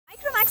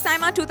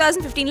SIIMA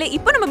 2015ல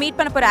இப்போ நம்ம meet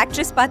பண்ண போற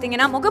ஆக்ட்ரஸ்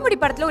பாத்தீங்கன்னா முகமுடி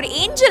படத்துல ஒரு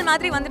ஏஞ்சல்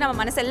மாதிரி வந்து நம்ம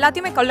மனசு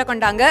எல்லாத்தையுமே கொள்ள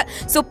கொண்டாங்க.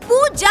 So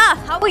Pooja,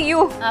 how are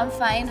you? I'm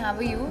fine. How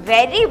are you?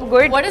 Very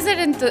good. What is it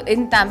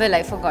in Tamil?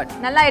 I forgot.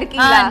 நல்லா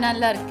இருக்கீங்களா?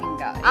 நல்லா இருக்கீங்க.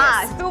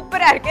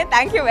 சூப்பரா இருக்கு.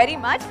 Thank you very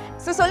much.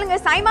 So சொல்லுங்க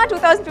SIIMA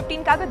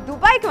 2015க்காக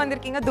துபாய்க்கு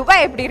வந்திருக்கீங்க.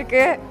 துபாய் எப்படி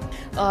இருக்கு?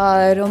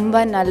 ரொம்ப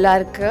நல்லா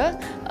இருக்கு.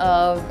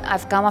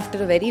 I've come after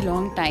a very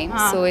long time,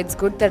 so it's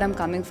good that I'm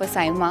coming for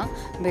SIIMA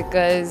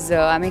because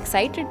I'm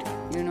excited,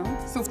 you know.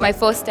 It's my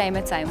first time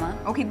at SIIMA.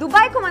 Okay,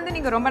 துபாய்க்கு வந்து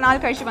நீங்க ரொம்ப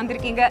நாள் கழிச்சு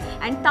வந்திருக்கீங்க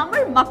and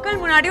தமிழ்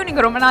மக்கள் முன்னாடியும்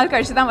நீங்க ரொம்ப நாள்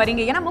கழிச்சு தான்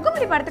வரீங்க. ஏன்னா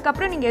முகமுடி படத்துக்கு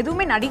அப்புறம் நீங்க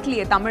எதுவுமே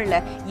நடிக்கலையே தமிழ்ல.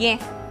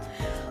 ஏன்?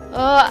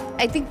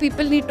 I think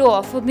people need to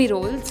offer me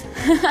roles.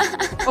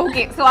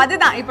 Okay, so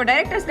அதுதான் இப்போ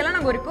டைரக்டர்ஸ்க்கெல்லாம்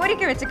நாங்க ஒரு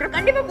கோரிக்கை வச்சுக்கிறோம்.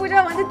 கண்டிப்பா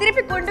பூஜா வந்து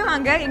திருப்பி கொண்டு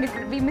வாங்க.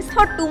 எங்களுக்கு we miss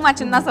out too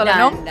much ன்னு தான்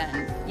சொல்லணும்.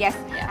 Yes.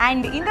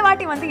 And இந்த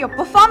வாட்டி வந்து you're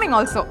performing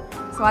also.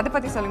 So அத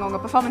பத்தி சொல்லுங்க உங்க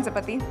performance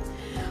பத்தி.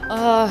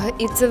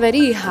 It's a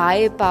very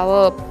high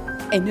power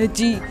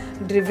energy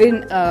driven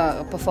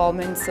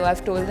performance, so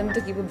I've told them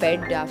to keep a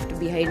bed after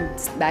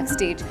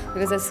backstage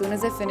because as soon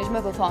as I finish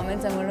my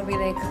performance I'm going to be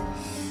like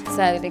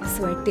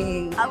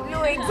sweating. அவ்ளோ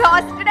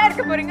எக்ஸாஸ்டடா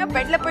இருக்க போறீங்க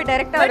பெட்ல போய்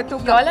டைரக்டா வர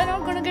தூக்கம். Y'all are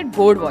not going to get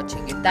bored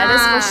watching it, that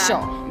is for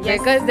sure.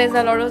 Because there's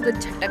a lot of the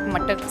chatak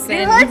matak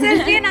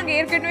rehearsals நாங்க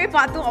ஏற்கனவே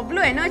பார்த்தோம்.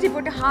 அவ்ளோ எனர்ஜி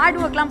போட்டு ஹார்ட்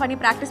வர்க்லாம் பண்ணி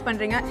பிராக்டீஸ்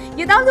பண்றீங்க.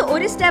 ஏதாவது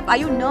ஒரு step are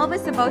you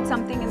nervous about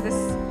something in this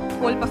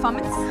whole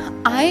performance?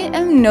 I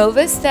am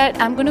nervous that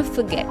I'm going to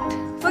forget.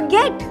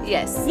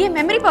 Yes. Yeah,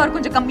 memory power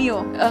கொஞ்சம் கம்மியோ?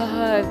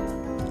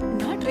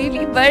 Not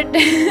really,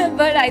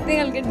 but I think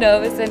I'll get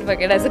nervous and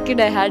forget. As a kid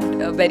I had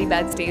a very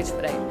bad stage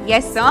fright.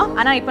 Yes sir.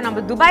 ஆனா இப்போ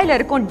நம்ம துபாயில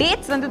இருக்கோம்.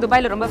 Dates வந்து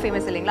துபாயில ரொம்ப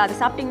famous இல்லைங்களா?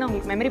 அது சாப்பிட்டீங்கன்னா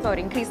உங்களுக்கு மெமரி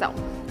பவர் இன்க்ரீஸ்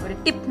ஆகும். ஒரு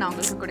டிப் நான்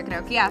உங்களுக்கு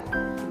கொடுக்குறேன். ஓகேயா?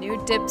 New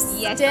tips.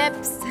 Yes.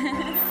 Tips.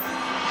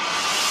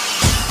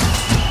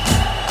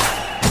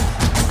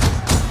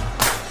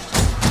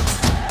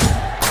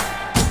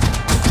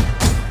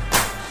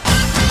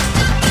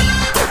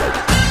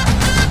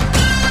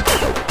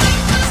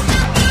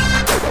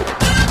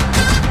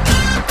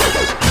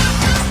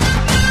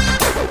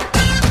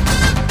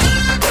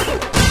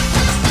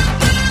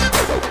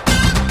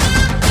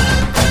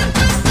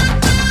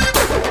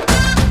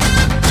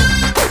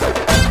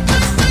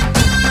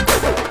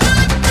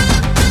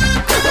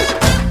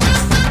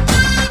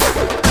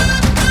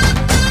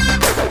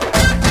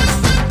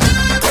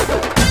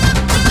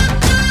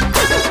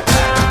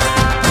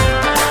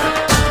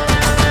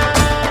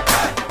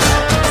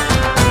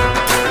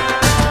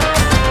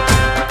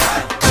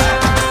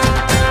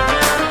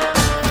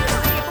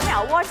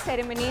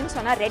 செரிமனின்னு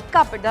சொன்னா ரெட்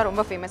கார்பெட் தான்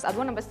ரொம்ப ஃபேமஸ்.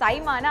 அதுவும் நம்ம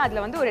SIIMAனா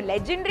அதுல வந்து ஒரு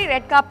லெஜெண்டரி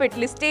ரெட் கார்பெட்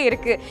லிஸ்டே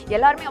இருக்கு.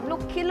 எல்லாரும் அவ்ளோ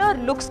கில்லர்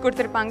லுக்ஸ்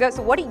கொடுத்திருப்பாங்க.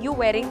 So what are you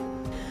wearing?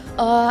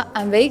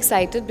 I'm very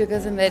excited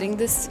because I'm wearing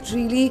this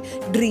really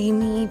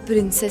dreamy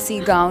princessy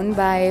gown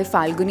by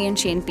Falguni and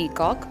Shane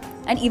Peacock.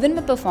 And even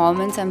my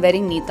performance, I'm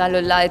wearing Neeta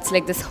Lulla. It's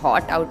like this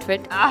hot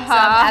outfit. So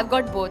I've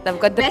got both. I've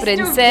got the best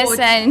princess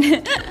and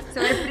so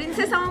ஒரு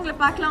princess அவங்கள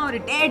பார்க்கலாம், ஒரு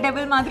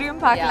daredevil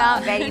மாதிரியும் பார்க்கலாம்.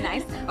 Very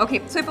nice. Okay,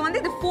 so இப்போ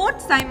வந்து இந்த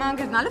fourth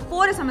SIIMAங்கிறதுனால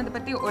four சம்பந்த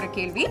பத்தி ஒரு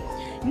கேள்வி.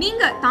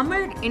 நீங்க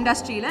தமிழ்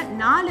இண்டஸ்ட்ரியில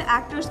 4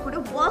 ஆக்டர்ஸ் கூட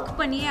வர்க்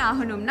பண்ணியே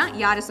ஆகணும்னா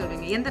யாரை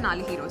சொல்வீங்க? எந்த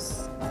 4 heroes?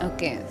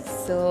 Okay,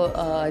 so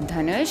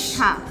Dhanush,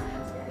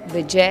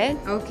 Vijay,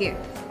 okay,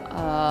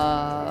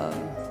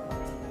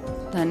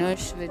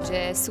 Dhanush,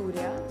 Vijay,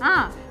 Surya,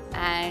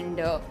 and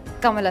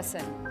Kamal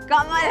Hassan.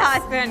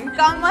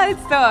 Kamal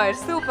sir,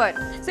 super.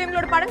 So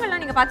இவங்களோட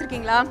படங்கள்லாம் நீங்க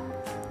பார்த்திருக்கீங்களா?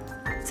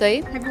 Sorry?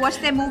 Have you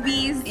watched their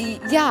movies?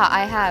 Yeah,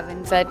 I have.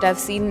 In fact,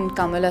 I've seen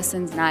Kamal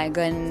Hassan's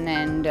Nayagan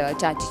and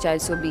Chachi Chai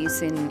Sobis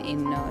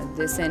in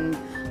this and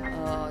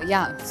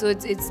yeah, so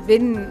it's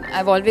been,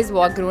 I've always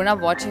grown up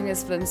watching his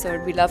films, so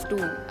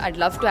I'd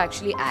love to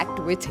actually act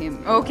with him.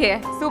 Okay,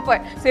 super.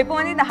 So இப்போ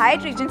வந்து இந்த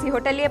Hyatt Regency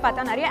ஹோட்டல்லே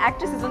பார்த்தா நிறைய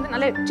actresses வந்து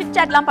நல்ல chit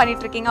சாட்லாம்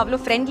பண்ணிட்டு இருக்கீங்க. அவ்வளோ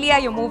ஃப்ரெண்ட்லியா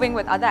you moving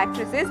with other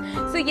actresses.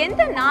 So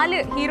எந்த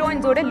 4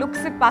 ஹீரோயின்ஸோட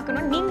லுக்ஸ்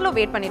பார்க்கணும் நீங்களும்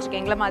வெயிட் பண்ணிட்டு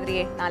இருக்கீங்களா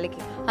மாதிரியே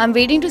நாளைக்கு? I'm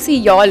waiting to see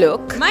your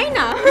look. Mine?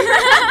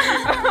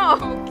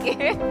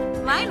 Okay.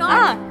 Mine?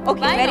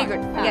 Okay, very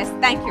good. Yes,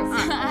 thank you.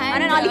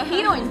 ஆனா 4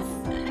 ஹீரோயின்ஸ்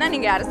நான்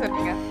நீங்க யாரை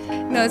சொல்றீங்க?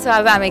 No, so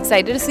I'm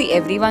excited to see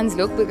everyone's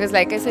look because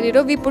like I said, you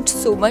know, we put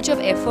so much of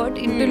effort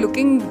into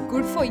looking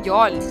good for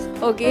y'all,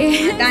 okay?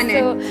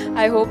 So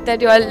I hope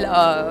that you all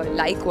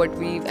like what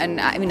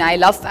and I mean, I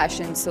love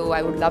fashion, so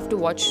I would love to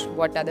watch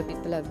what other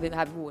people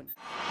have worn.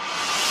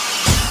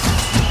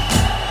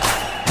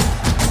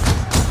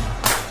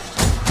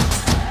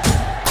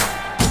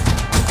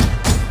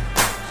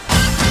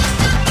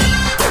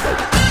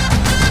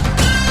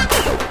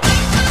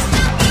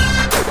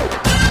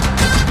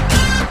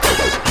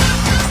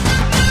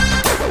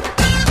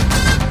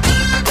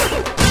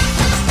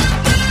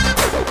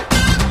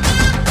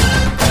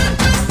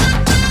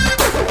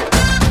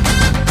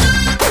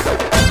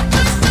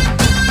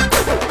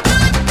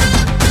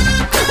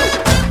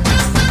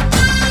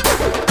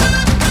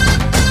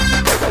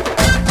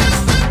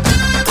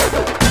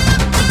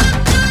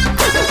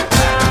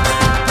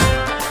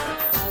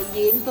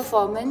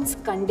 Performance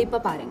kandipa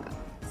parunga.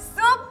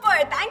 Super!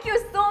 Thank you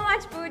so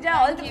much, Pooja.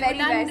 All the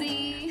very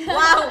best.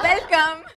 Wow, welcome.